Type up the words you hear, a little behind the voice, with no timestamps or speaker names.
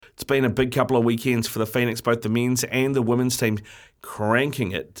It's been a big couple of weekends for the Phoenix, both the men's and the women's team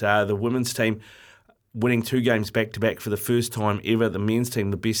cranking it. The women's team winning 2 games back-to-back for the first time ever. The men's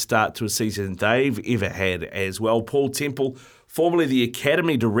team, the best start to a season they've ever had as well. Paul Temple, formerly the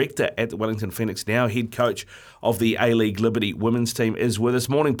Academy Director at the Wellington Phoenix, now head coach of the A-League Liberty women's team, is with us.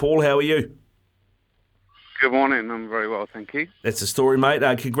 Morning, Paul. How are you? Good morning. I'm very well, thank you. That's the story, mate.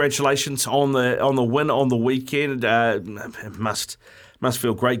 Congratulations on the win on the weekend. It must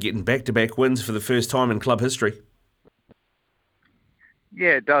feel great getting back-to-back wins for the first time in club history.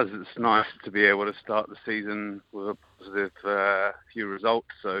 Yeah, it does. It's nice to be able to start the season with a positive few results.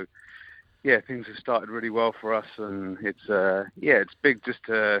 So, yeah, things have started really well for us, and it's big just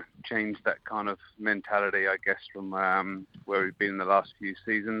to change that kind of mentality, I guess, from where we've been in the last few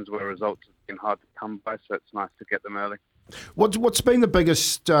seasons, where results have been hard to come by. So it's nice to get them early. What's been the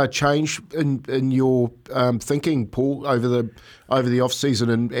biggest change in your thinking, Paul, over the off season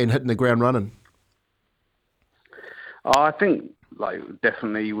and hitting the ground running? I think,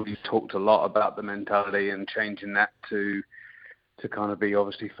 definitely we've talked a lot about the mentality and changing that to kind of be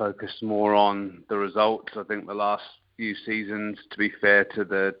obviously focused more on the results. I think the last few seasons, to be fair to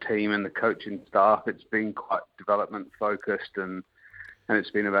the team and the coaching staff, it's been quite development focused and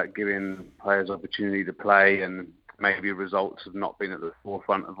it's been about giving players opportunity to play, and maybe results have not been at the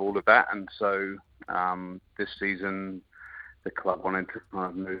forefront of all of that. And so this season, the club wanted to kind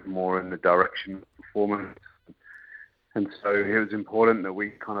of move more in the direction of performance. And so it was important that we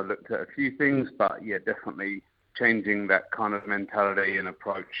kind of looked at a few things, but yeah, definitely changing that kind of mentality and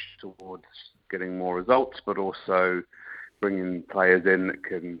approach towards getting more results, but also bringing players in that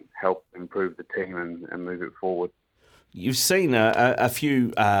can help improve the team and move it forward. You've seen a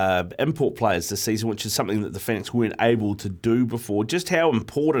few import players this season, which is something that the Phoenix weren't able to do before. Just how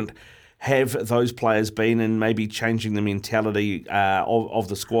important have those players been in maybe changing the mentality of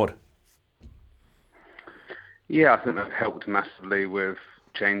the squad? Yeah, I think they've helped massively with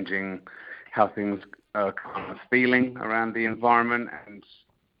changing how things are kind of feeling around the environment. And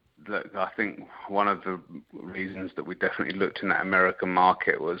look, I think one of the reasons that we definitely looked in that American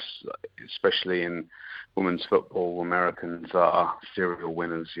market was, especially in women's football, Americans are serial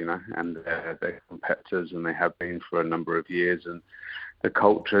winners, and they're competitors, and they have been for a number of years. And the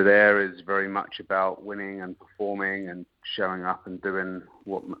culture there is very much about winning and performing and showing up and doing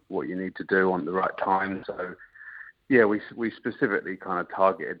what you need to do on the right time. So, yeah, we specifically kind of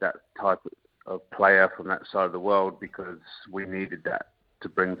targeted that type of player from that side of the world because we needed that to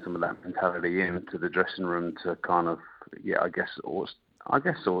bring some of that mentality into the dressing room to kind of, I guess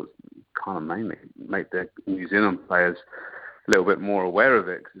kind of mainly make the New Zealand players a little bit more aware of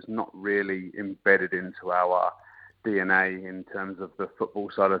it, because it's not really embedded into our DNA in terms of the football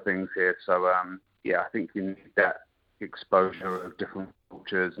side of things here. So, I think you need that exposure of different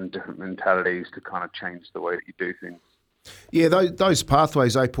cultures and different mentalities to kind of change the way that you do things. Yeah, those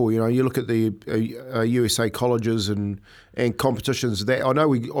pathways, Paul. You look at the USA colleges and competitions. That I know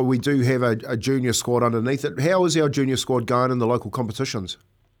we do have a junior squad underneath it. How is our junior squad going in the local competitions?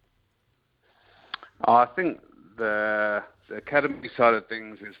 I think the academy side of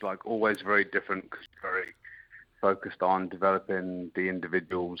things is always very different, because you're very focused on developing the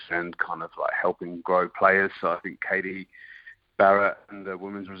individuals and kind of helping grow players. So I think Katie Barrett and the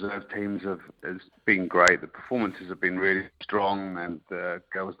women's reserve teams has been great. The performances have been really strong, and the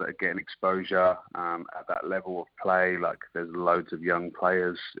girls that are getting exposure at that level of play, there's loads of young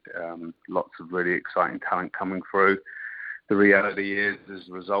players, lots of really exciting talent coming through. The reality is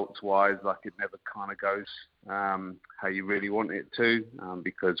results-wise, it never kind of goes how you really want it to,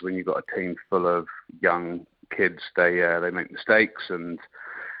 because when you've got a team full of young kids, they make mistakes and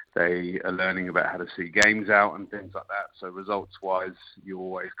they are learning about how to see games out and things like that. So results-wise, you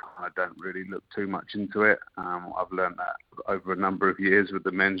always kind of don't really look too much into it. I've learned that over a number of years with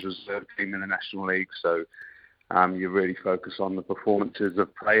the men's reserve team in the National League. So you really focus on the performances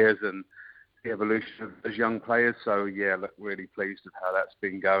of players and the evolution of those young players. So, really pleased with how that's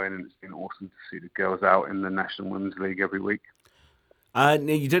been going, and it's been awesome to see the girls out in the National Women's League every week. Now,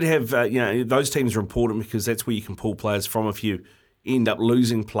 you did have, those teams are important because that's where you can pull players from if you end up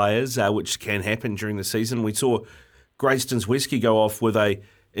losing players, which can happen during the season. We saw Grace Wesky go off with a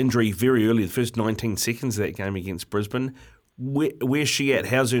injury very early, the first 19 seconds of that game against Brisbane. Where's she at?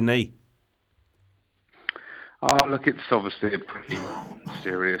 How's her knee? Oh, look, it's obviously a pretty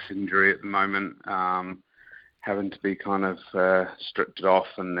serious injury at the moment, having to be kind of stripped it off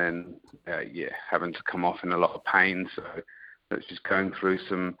and then, having to come off in a lot of pain. So it's just going through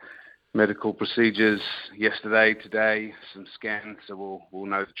some medical procedures yesterday, today, some scans. So we'll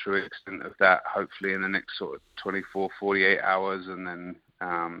know the true extent of that hopefully in the next sort of 24, 48 hours, and then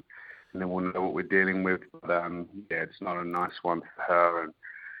and then we'll know what we're dealing with. But it's not a nice one for her, and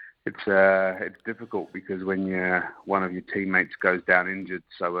it's difficult because when one of your teammates goes down injured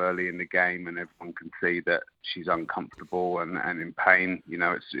so early in the game, and everyone can see that she's uncomfortable and in pain,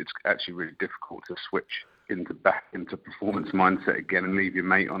 it's actually really difficult to switch back into performance mindset again and leave your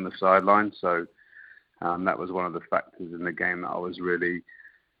mate on the sideline. So that was one of the factors in the game that I was really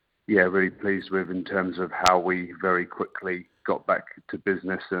pleased with, in terms of how we very quickly got back to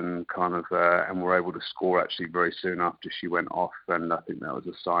business and and were able to score actually very soon after she went off. And I think that was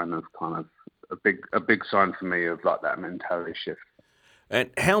a sign of a big sign for me of like that mentality shift.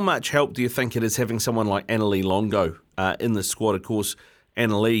 And how much help do you think it is having someone like Annalee Longo in the squad? Of course,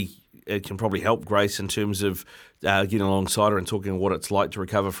 Annalee can probably help Grace in terms of getting alongside her and talking what it's like to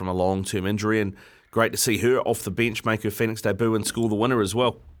recover from a long-term injury. And great to see her off the bench make her Phoenix debut and score the winner as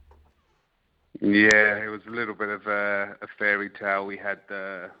well. Yeah, it was a little bit of a fairy tale. We had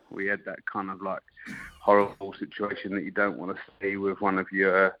that kind of like horrible situation that you don't want to see with one of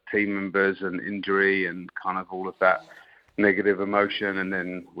your team members and injury and kind of all of that negative emotion. And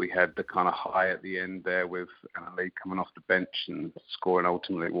then we had the kind of high at the end there with Annalee coming off the bench and scoring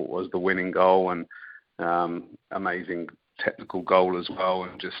ultimately what was the winning goal, and amazing technical goal as well,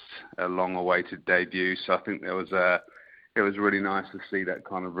 and just a long-awaited debut. So I think it was really nice to see that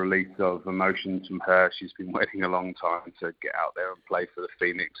kind of release of emotions from her. She's been waiting a long time to get out there and play for the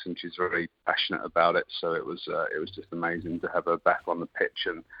Phoenix, and she's very passionate about it. So it was just amazing to have her back on the pitch,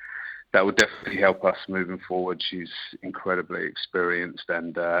 and that would definitely help us moving forward. She's incredibly experienced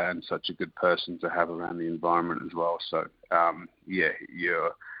and such a good person to have around the environment as well. So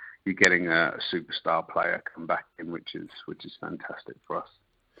you're getting a superstar player come back in, which is fantastic for us.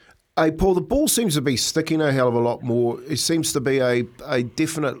 Hey, Paul, the ball seems to be sticking a hell of a lot more. It seems to be a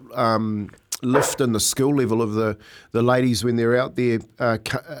definite lift in the skill level of the ladies when they're out there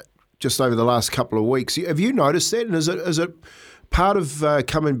just over the last couple of weeks. Have you noticed that? And is it part of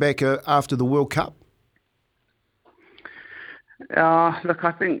coming back after the World Cup? Look,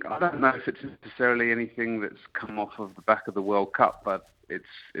 I don't know if it's necessarily anything that's come off of the back of the World Cup, but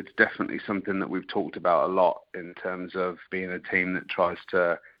it's definitely something that we've talked about a lot in terms of being a team that tries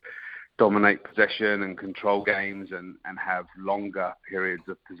to dominate possession and control games and have longer periods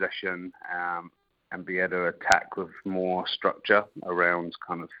of possession and be able to attack with more structure around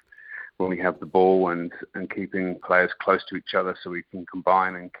kind of when we have the ball and keeping players close to each other so we can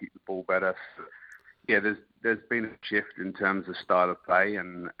combine and keep the ball better. So, there's been a shift in terms of style of play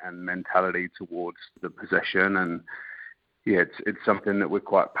and mentality towards the possession, and it's something that we're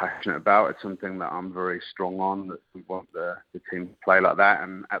quite passionate about. It's something that I'm very strong on, that we want the team to play like that.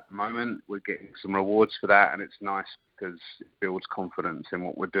 And at the moment, we're getting some rewards for that. And it's nice because it builds confidence in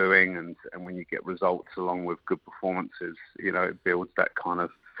what we're doing. And when you get results along with good performances, it builds that kind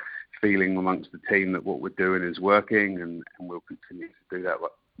of feeling amongst the team that what we're doing is working, and we'll continue to do that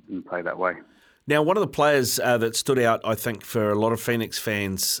and play that way. Now, one of the players that stood out, I think, for a lot of Phoenix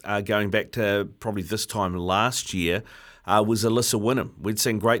fans going back to probably this time last year was Alyssa Wynnum. We'd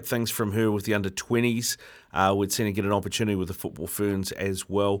seen great things from her with the under-20s. We'd seen her get an opportunity with the Football Ferns as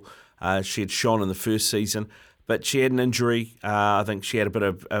well. She had shone in the first season, but she had an injury. I think she had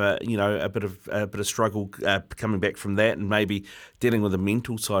a bit of struggle coming back from that, and maybe dealing with the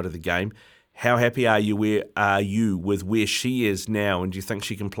mental side of the game. How happy are you with where she is now, and do you think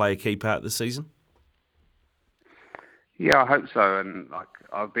she can play a key part this season? Yeah, I hope so. And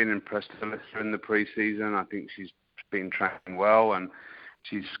I've been impressed with Alyssa in the pre-season. I think she's been tracking well, and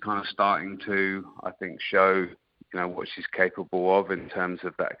she's kind of starting to, I think, show what she's capable of in terms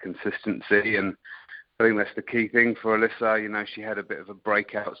of that consistency. And I think that's the key thing for Alyssa. She had a bit of a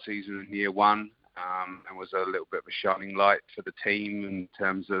breakout season in year one, and was a little bit of a shining light for the team in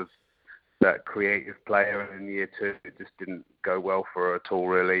terms of that creative player. And in year two, it just didn't go well for her at all,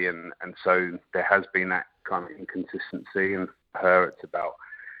 really. And so there has been that kind of inconsistency, and for her, it's about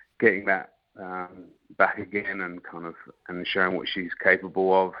getting that back again and showing what she's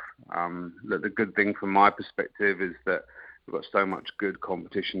capable of. The good thing from my perspective is that we've got so much good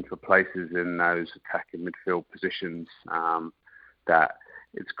competition for places in those attacking midfield positions that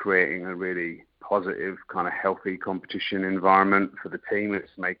it's creating a really positive, kind of healthy competition environment for the team.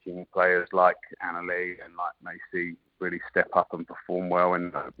 It's making players like Annalee and like Macy really step up and perform well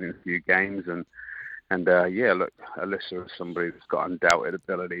in a few games. And look, Alyssa is somebody that's got undoubted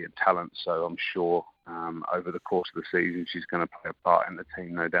ability and talent, so I'm sure over the course of the season she's going to play a part in the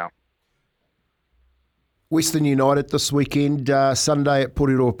team, no doubt. Western United this weekend, Sunday at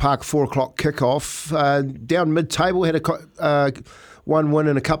Porirua Park, 4 o'clock kickoff. Down mid-table, had one win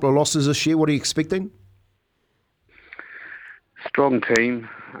and a couple of losses this year. What are you expecting? Strong team,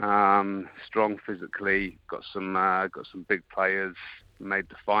 strong physically. Got some big players. Made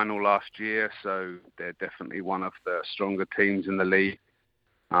the final last year, so they're definitely one of the stronger teams in the league.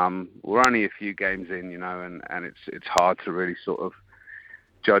 We're only a few games in, and it's hard to really sort of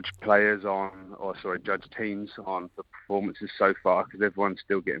judge teams on the performances so far, because everyone's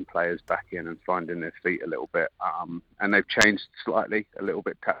still getting players back in and finding their feet a little bit. And they've changed slightly, a little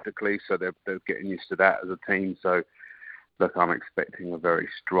bit tactically, so they're getting used to that as a team. So look, I'm expecting a very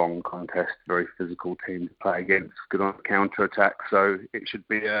strong contest, very physical team to play against, good on counter attack. So it should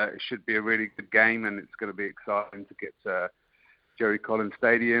be a really good game, and it's going to be exciting to get to Jerry Collins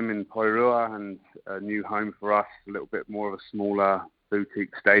Stadium in Poirua, and a new home for us, a little bit more of a smaller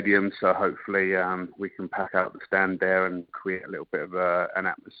boutique stadium. So hopefully we can pack out the stand there and create a little bit of an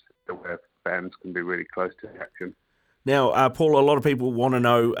atmosphere where fans can be really close to the action. Now, Paul, a lot of people want to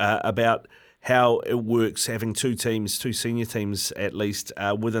know about how it works having two senior teams at least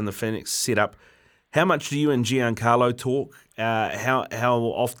within the Phoenix setup. How much do you and Giancarlo talk? How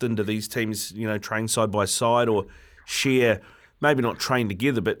often do these teams, train side by side, or share, maybe not train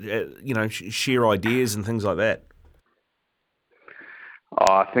together, but share ideas and things like that?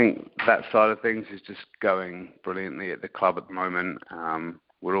 I think that side of things is just going brilliantly at the club at the moment.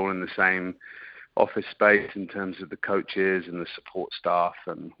 We're all in the same office space in terms of the coaches and the support staff,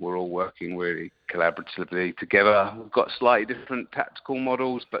 and we're all working really collaboratively together. We've got slightly different tactical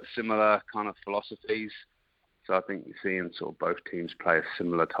models, but similar kind of philosophies. So I think you're seeing sort of both teams play a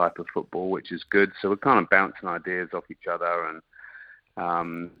similar type of football, which is good. So we're kind of bouncing ideas off each other,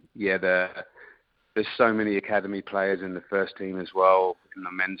 and there's so many academy players in the first team as well in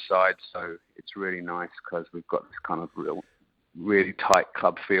the men's side. So it's really nice because we've got this kind of really tight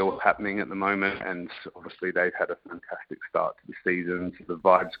club feel happening at the moment, and obviously they've had a fantastic start to the season, so the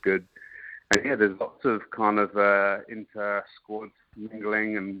vibe's good. And there's lots of kind of inter-squad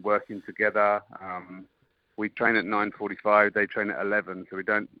mingling and working together. We train at 9:45, they train at 11, so we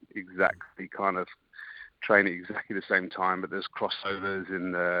don't exactly kind of train at exactly the same time, but there's crossovers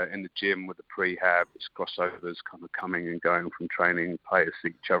in the gym with the prehab. There's crossovers kind of coming and going from training. Players see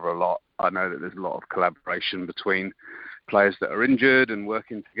each other a lot. I know that there's a lot of collaboration between players that are injured and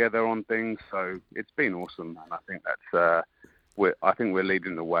working together on things. So it's been awesome, and I think that's we're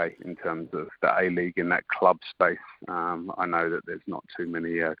leading the way in terms of the A-League in that club space. I know that there's not too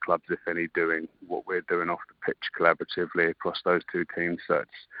many clubs, if any, doing what we're doing off the pitch collaboratively across those two teams. So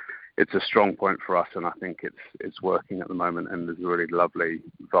it's a strong point for us, and I think it's working at the moment, and there's a really lovely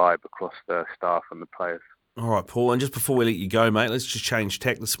vibe across the staff and the players. All right, Paul, and just before we let you go, mate, let's just change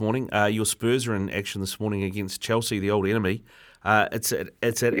tack this morning. Your Spurs are in action this morning against Chelsea, the old enemy. It's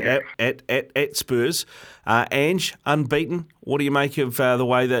at Spurs. Ange, unbeaten. What do you make of the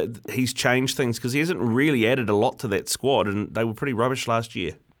way that he's changed things? Because he hasn't really added a lot to that squad, and they were pretty rubbish last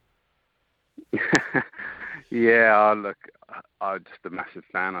year. Yeah, look, I'm just a massive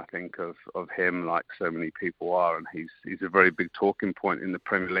fan, I think, of him, like so many people are, and he's a very big talking point in the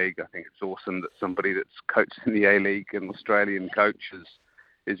Premier League. I think it's awesome that somebody that's coached in the A-League, an Australian coach,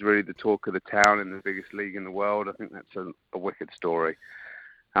 is really the talk of the town in the biggest league in the world. I think that's a wicked story.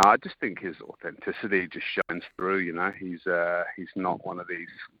 I just think his authenticity just shines through. He's not one of these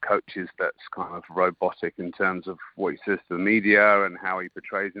coaches that's kind of robotic in terms of what he says to the media and how he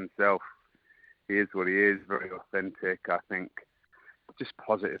portrays himself. He is what he is, very authentic. I think just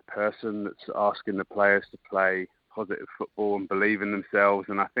positive person that's asking the players to play positive football and believe in themselves.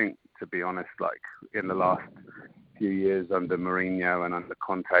 And I think, to be honest, like in the last few years under Mourinho and under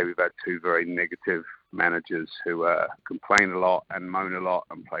Conte, we've had two very negative managers who complain a lot and moan a lot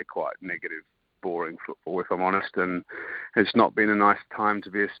and play quite negative, boring football, if I'm honest. And it's not been a nice time to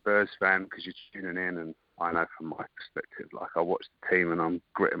be a Spurs fan, because you're tuning in, and I know from my perspective, like I watch the team and I'm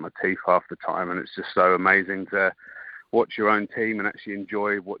gritting my teeth half the time, and it's just so amazing to watch your own team and actually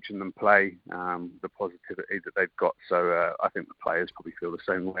enjoy watching them play, the positivity that they've got. So I think the players probably feel the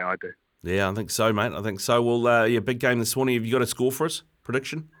same way I do. Yeah, I think so, mate. I think so. Well, big game this morning. Have you got a score for us?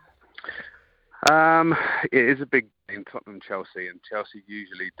 Prediction? It is a big game, Tottenham-Chelsea, and Chelsea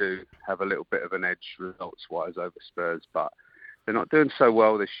usually do have a little bit of an edge results-wise over Spurs, but they're not doing so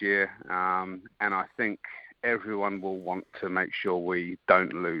well this year, and I think everyone will want to make sure we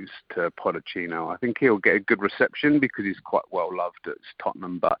don't lose to Pochettino. I think he'll get a good reception because he's quite well loved at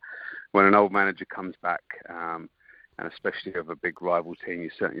Tottenham, but when an old manager comes back, and especially of a big rival team, you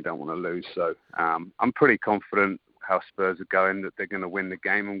certainly don't want to lose. So I'm pretty confident how Spurs are going, that they're going to win the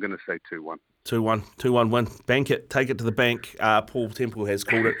game. I'm going to say 2-1. 2-1 win. Bank it. Take it to the bank. Paul Temple has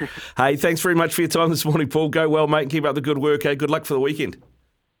called it. Hey, thanks very much for your time this morning, Paul. Go well, mate, and keep up the good work. Good luck for the weekend.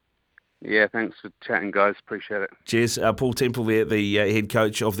 Yeah, thanks for chatting, guys. Appreciate it. Cheers. Paul Temple there, the head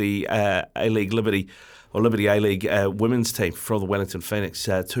coach of the A-League Liberty A-League women's team for the Wellington Phoenix.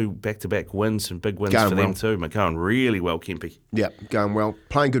 2 back-to-back wins and big wins for them too. Going really well, Kempy. Yeah, going well.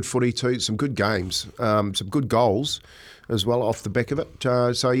 Playing good footy too. Some good games. Some good goals as well off the back of it.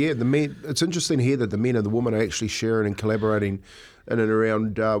 The men. It's interesting here that the men and the women are actually sharing and collaborating in and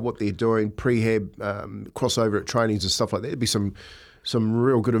around what they're doing, prehab, crossover at trainings and stuff like that. There'd be some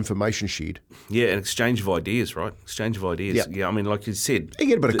real good information shared. Yeah, and exchange of ideas, right? Exchange of ideas. Yeah, I mean, like you said. You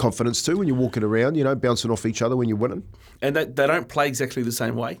get a bit of confidence too when you're walking around, bouncing off each other when you're winning. And they don't play exactly the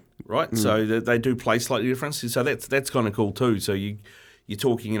same way, right? So they do play slightly different. So that's kind of cool too. So you're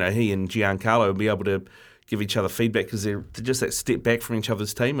talking, he and Giancarlo will be able to give each other feedback because they're just that step back from each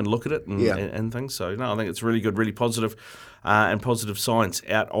other's team and look at it and things. So, no, I think it's really good, really positive and positive signs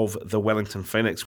out of the Wellington Phoenix.